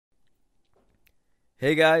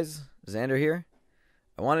Hey guys, Xander here.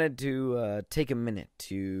 I wanted to take a minute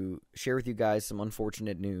to share with you guys some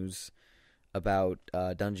unfortunate news about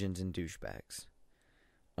Dungeons and Douchebags.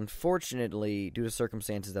 Unfortunately, due to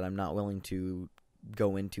circumstances that I'm not willing to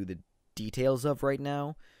go into the details of right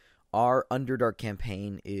now, our Underdark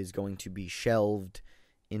campaign is going to be shelved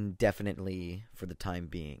indefinitely for the time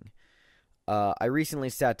being. I recently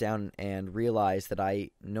sat down and realized that I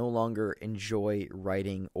no longer enjoy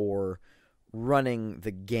writing or running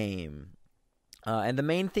the game. And the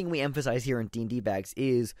main thing we emphasize here in d&dbags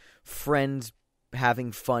is friends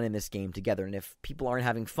having fun in this game together. And if people aren't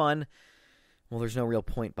having fun, well, there's no real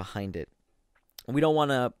point behind it. We don't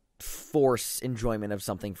want to force enjoyment of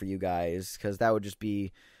something for you guys, because that would just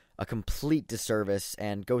be a complete disservice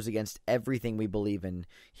and goes against everything we believe in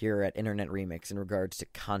here at Internet Remix in regards to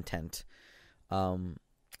content. And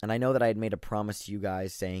I know that I had made a promise to you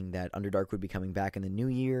guys saying that Underdark would be coming back in the new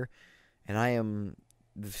year, and I am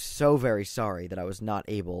so very sorry that I was not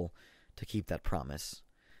able to keep that promise.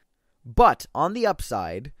 But on the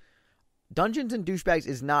upside, Dungeons and Douchebags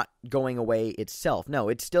is not going away itself. No,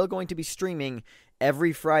 it's still going to be streaming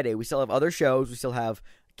every Friday. We still have other shows. We still have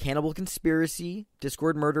Cannibal Conspiracy,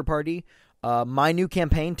 Discord Murder Party, my new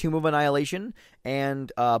campaign, Tomb of Annihilation,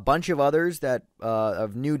 and a bunch of others that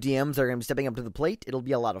of new DMs that are going to be stepping up to the plate. It'll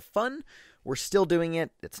be a lot of fun. We're still doing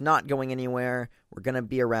it. It's not going anywhere. We're going to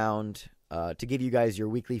be around to give you guys your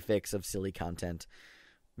weekly fix of silly content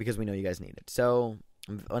because we know you guys need it. So,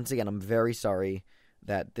 once again, I'm very sorry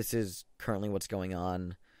that this is currently what's going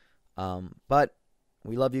on. But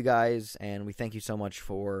we love you guys, and we thank you so much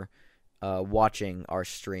for watching our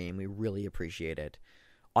stream. We really appreciate it.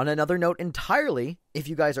 On another note entirely, if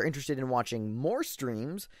you guys are interested in watching more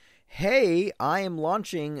streams, hey, I am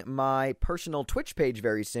launching my personal Twitch page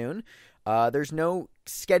very soon. There's no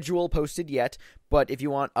schedule posted yet, but if you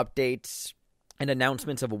want updates and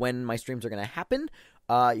announcements of when my streams are going to happen,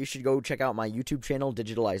 you should go check out my YouTube channel,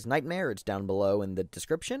 Digitalized Nightmare. It's down below in the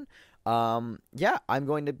description. Yeah, I'm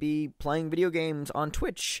going to be playing video games on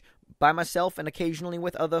Twitch by myself and occasionally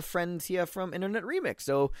with other friends here from Internet Remix.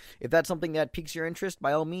 So if that's something that piques your interest,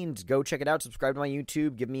 by all means, go check it out. Subscribe to my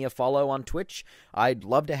YouTube. Give me a follow on Twitch. I'd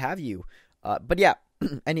love to have you. But yeah,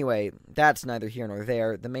 anyway, that's neither here nor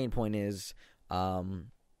there. The main point is I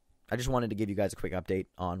just wanted to give you guys a quick update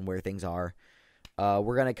on where things are.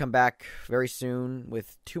 We're going to come back very soon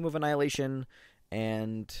with Tomb of Annihilation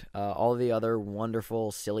and all of the other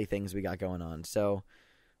wonderful, silly things we got going on. So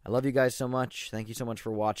I love you guys so much. Thank you so much for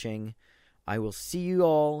watching. I will see you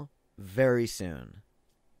all very soon.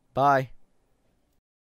 Bye.